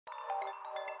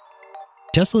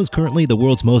Tesla is currently the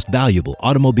world's most valuable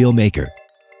automobile maker.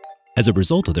 As a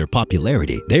result of their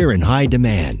popularity, they are in high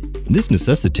demand. This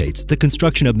necessitates the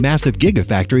construction of massive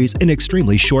gigafactories in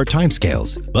extremely short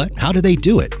timescales. But how do they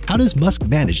do it? How does Musk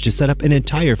manage to set up an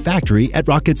entire factory at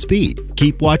rocket speed?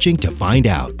 Keep watching to find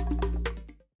out.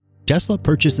 Tesla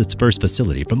purchased its first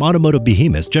facility from automotive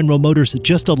behemoth General Motors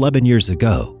just 11 years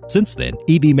ago. Since then,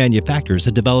 EV manufacturers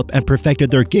have developed and perfected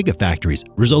their gigafactories,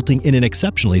 resulting in an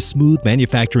exceptionally smooth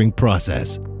manufacturing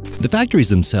process. The factories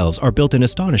themselves are built in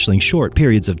astonishingly short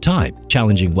periods of time,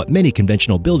 challenging what many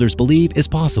conventional builders believe is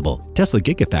possible. Tesla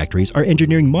gigafactories are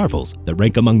engineering marvels that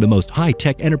rank among the most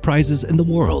high-tech enterprises in the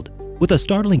world. With a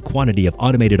startling quantity of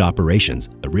automated operations,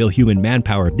 the real human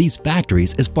manpower of these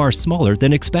factories is far smaller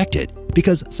than expected.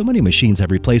 Because so many machines have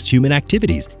replaced human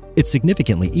activities, it's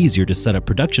significantly easier to set up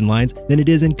production lines than it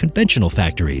is in conventional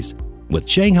factories. With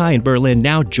Shanghai and Berlin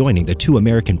now joining the two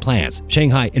American plants,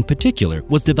 Shanghai in particular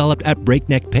was developed at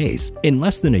breakneck pace. In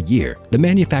less than a year, the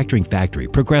manufacturing factory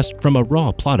progressed from a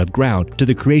raw plot of ground to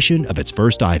the creation of its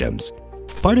first items.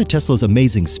 Part of Tesla's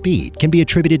amazing speed can be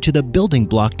attributed to the building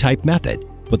block type method.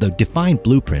 With a defined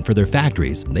blueprint for their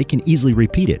factories, they can easily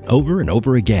repeat it over and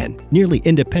over again, nearly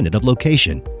independent of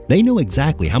location. They know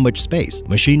exactly how much space,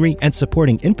 machinery, and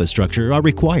supporting infrastructure are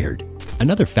required.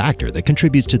 Another factor that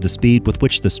contributes to the speed with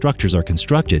which the structures are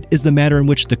constructed is the manner in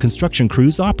which the construction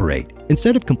crews operate.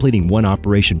 Instead of completing one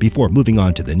operation before moving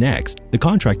on to the next, the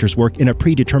contractors work in a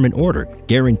predetermined order,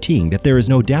 guaranteeing that there is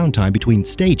no downtime between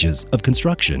stages of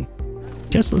construction.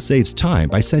 Tesla saves time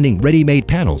by sending ready-made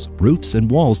panels, roofs, and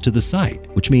walls to the site,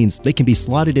 which means they can be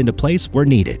slotted into place where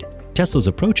needed. Tesla's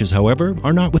approaches, however,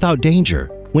 are not without danger.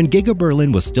 When Giga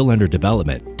Berlin was still under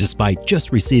development, despite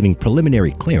just receiving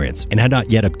preliminary clearance and had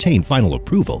not yet obtained final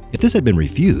approval, if this had been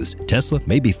refused, Tesla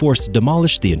may be forced to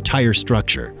demolish the entire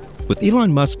structure. With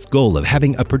Elon Musk's goal of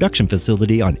having a production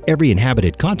facility on every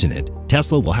inhabited continent,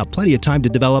 Tesla will have plenty of time to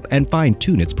develop and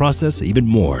fine-tune its process even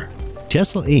more.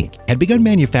 Tesla Inc. had begun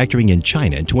manufacturing in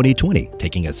China in 2020,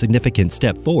 taking a significant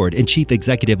step forward in Chief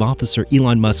Executive Officer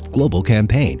Elon Musk's global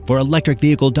campaign for electric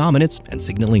vehicle dominance and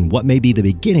signaling what may be the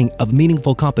beginning of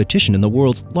meaningful competition in the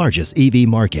world's largest EV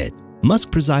market.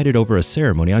 Musk presided over a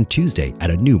ceremony on Tuesday at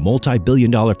a new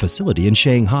multi-billion-dollar facility in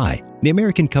Shanghai, the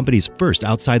American company's first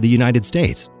outside the United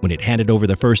States, when it handed over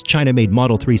the first China-made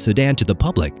Model 3 sedan to the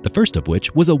public, the first of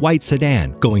which was a white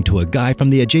sedan going to a guy from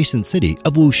the adjacent city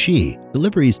of Wuxi.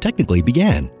 Deliveries technically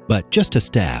began, but just to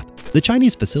staff. The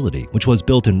Chinese facility, which was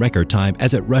built in record time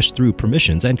as it rushed through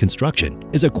permissions and construction,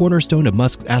 is a cornerstone of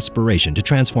Musk's aspiration to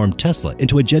transform Tesla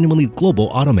into a genuinely global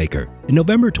automaker. In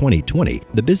November 2020,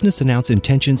 the business announced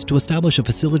intentions to establish a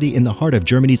facility in the heart of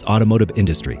Germany's automotive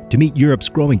industry to meet Europe's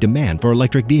growing demand for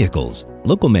electric vehicles.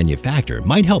 Local manufacture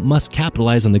might help Musk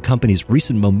capitalize on the company's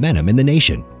recent momentum in the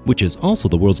nation, which is also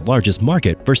the world's largest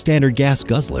market for standard gas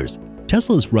guzzlers.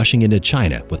 Tesla is rushing into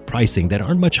China with pricing that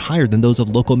aren't much higher than those of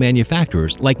local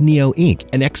manufacturers like NIO Inc.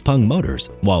 and XPeng Motors,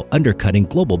 while undercutting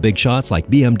global big shots like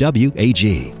BMW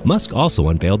AG. Musk also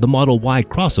unveiled the Model Y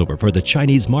crossover for the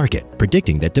Chinese market,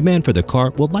 predicting that demand for the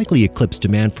car will likely eclipse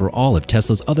demand for all of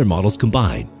Tesla's other models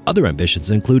combined. Other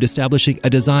ambitions include establishing a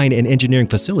design and engineering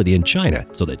facility in China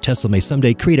so that Tesla may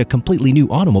someday create a completely new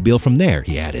automobile from there,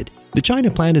 he added. The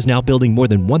China plant is now building more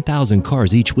than 1,000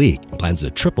 cars each week and plans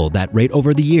to triple that rate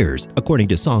over the years, according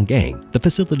to Song Gang, the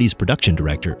facility's production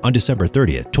director, on December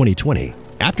 30, 2020.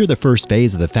 After the first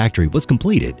phase of the factory was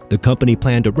completed, the company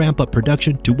planned to ramp up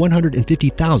production to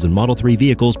 150,000 Model 3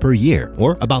 vehicles per year,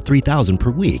 or about 3,000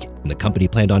 per week, and the company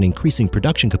planned on increasing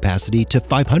production capacity to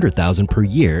 500,000 per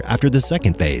year after the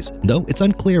second phase, though it's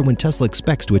unclear when Tesla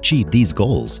expects to achieve these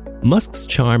goals. Musk's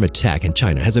charm attack in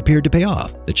China has appeared to pay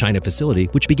off. The China facility,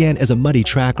 which began as a muddy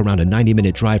track around a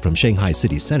 90-minute drive from Shanghai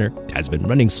city center, has been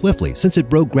running swiftly since it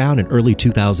broke ground in early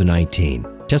 2019.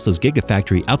 Tesla's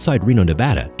Gigafactory outside Reno,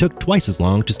 Nevada took twice as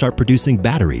long to start producing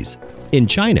batteries. In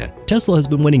China, Tesla has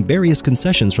been winning various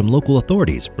concessions from local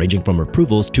authorities, ranging from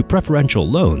approvals to preferential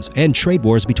loans, and trade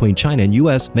wars between China and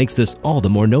US makes this all the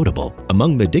more notable.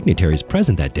 Among the dignitaries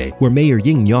present that day were Mayor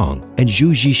Ying Yang and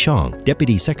Zhu Zhishang,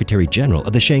 Deputy Secretary General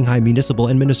of the Shanghai Municipal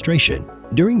Administration.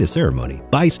 During the ceremony,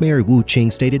 Vice Mayor Wu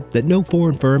Qing stated that no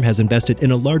foreign firm has invested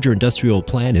in a larger industrial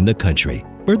plan in the country.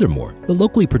 Furthermore, the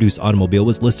locally produced automobile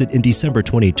was listed in December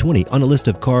 2020 on a list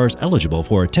of cars eligible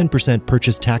for a 10%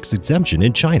 purchase tax exemption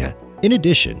in China. In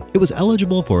addition, it was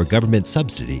eligible for a government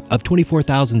subsidy of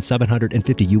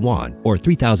 24,750 yuan or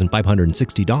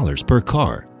 $3,560 per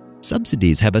car.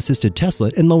 Subsidies have assisted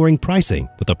Tesla in lowering pricing,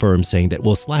 with the firm saying that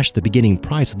will slash the beginning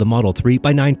price of the Model 3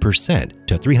 by 9%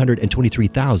 to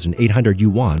 323,800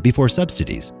 yuan before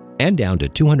subsidies, and down to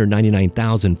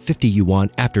 299,050 yuan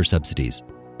after subsidies.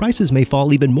 prices may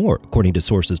fall even more, according to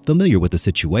sources familiar with the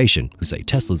situation, who say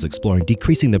Tesla is exploring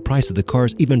decreasing the price of the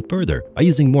cars even further by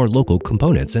using more local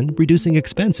components and reducing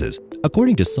expenses.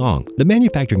 According to Song, the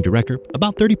manufacturing director,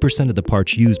 about 30% of the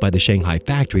parts used by the Shanghai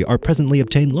factory are presently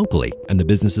obtained locally, and the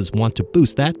businesses want to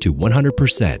boost that to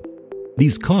 100%.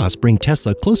 These costs bring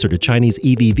Tesla closer to Chinese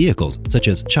EV vehicles, such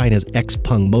as China's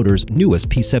XPeng Motors' newest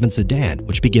P7 sedan,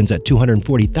 which begins at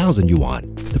 240,000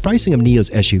 yuan. The pricing of NIO's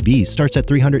SUVs starts at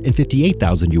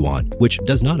 358,000 yuan, which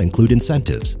does not include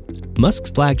incentives. Musk's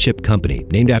flagship company,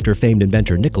 named after famed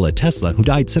inventor Nikola Tesla, who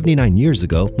died 79 years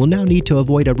ago, will now need to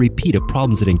avoid a repeat of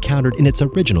problems it encountered in its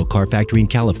original car factory in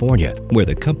California, where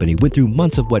the company went through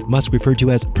months of what Musk referred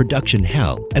to as production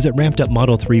hell as it ramped up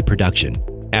Model 3 production.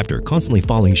 After constantly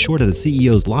falling short of the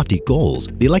CEO's lofty goals,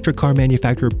 the electric car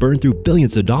manufacturer burned through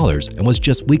billions of dollars and was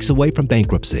just weeks away from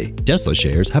bankruptcy. Tesla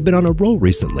shares have been on a roll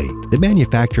recently. The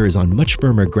manufacturer is on much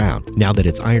firmer ground now that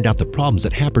it's ironed out the problems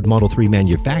that hampered Model 3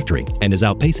 manufacturing and is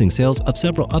outpacing sales of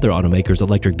several other automakers'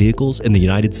 electric vehicles in the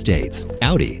United States.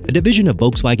 Audi, a division of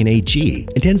Volkswagen AG,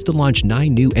 intends to launch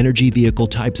 9 new energy vehicle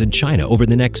types in China over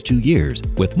the next 2 years,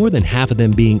 with more than half of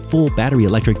them being full battery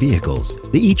electric vehicles.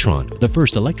 The e-tron, the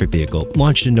first electric vehicle,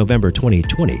 launched in November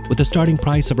 2020 with a starting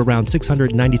price of around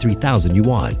 693,000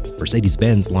 yuan.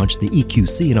 Mercedes-Benz launched the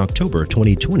EQC in October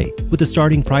 2020 with a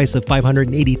starting price of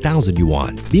 580,000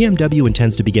 yuan. BMW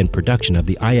intends to begin production of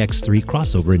the iX3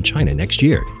 crossover in China next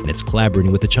year, and it's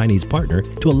collaborating with a Chinese partner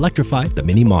to electrify the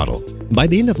Mini model. By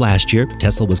the end of last year,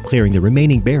 Tesla was clearing the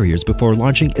remaining barriers before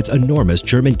launching its enormous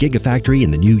German Gigafactory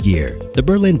in the new year. The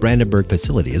Berlin-Brandenburg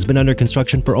facility has been under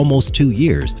construction for almost 2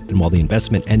 years, and while the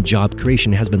investment and job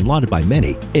creation has been lauded by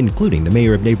many, including the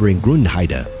mayor of neighboring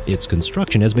Grünheide, its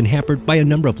construction has been hampered by a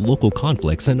number of local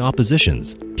conflicts and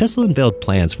oppositions. Tesla unveiled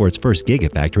plans for its first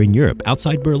Gigafactory in Europe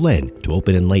outside Berlin to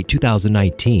open in late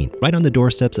 2019, right on the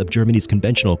doorsteps of Germany's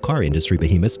conventional car industry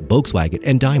behemoths Volkswagen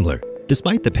and Daimler.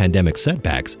 Despite the pandemic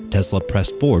setbacks, Tesla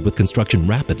pressed forward with construction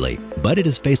rapidly, but it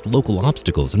has faced local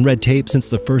obstacles and red tape since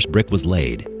the first brick was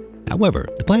laid. However,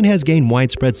 the plan has gained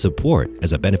widespread support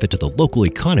as a benefit to the local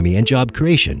economy and job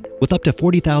creation, with up to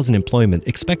 40,000 employment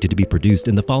expected to be produced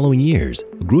in the following years.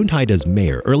 Grünheide's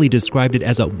mayor early described it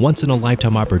as a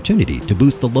once-in-a-lifetime opportunity to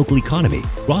boost the local economy.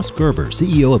 Ross Gerber,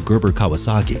 CEO of Gerber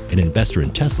Kawasaki, an investor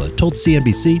in Tesla, told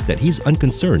CNBC that he's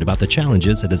unconcerned about the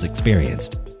challenges it has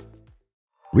experienced.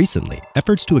 Recently,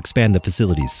 efforts to expand the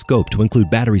facility's scope to include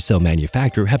battery cell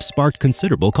manufacture have sparked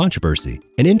considerable controversy.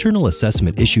 An internal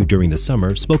assessment issued during the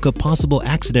summer spoke of possible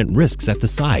accident risks at the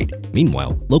site.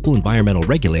 Meanwhile, local environmental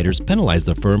regulators penalized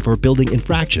the firm for building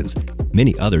infractions.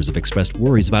 Many others have expressed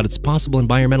worries about its possible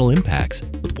environmental impacts,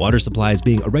 with water supplies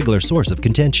being a regular source of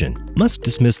contention. Musk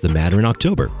dismissed the matter in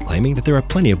October, claiming that there are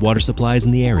plenty of water supplies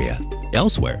in the area.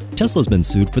 Elsewhere, Tesla's been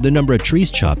sued for the number of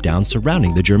trees chopped down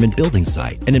surrounding the German building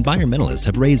site, and environmentalists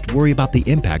have raised worry about the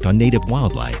impact on native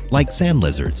wildlife, like sand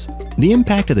lizards. The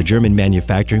impact of the German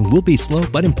manufacturing will be slow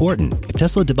but important. If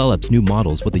Tesla develops new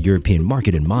models with the European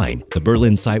market in mind, the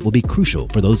Berlin site will be crucial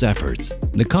for those efforts.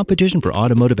 The competition for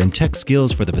automotive and tech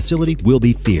skills for the facility will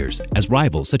be fierce, as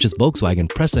rivals such as Volkswagen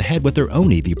press ahead with their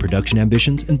own EV production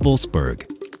ambitions in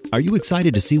Wolfsburg. Are you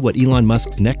excited to see what Elon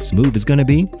Musk's next move is going to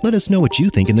be? Let us know what you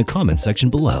think in the comments section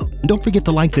below. And don't forget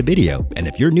to like the video, and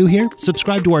if you're new here,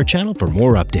 subscribe to our channel for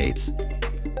more updates.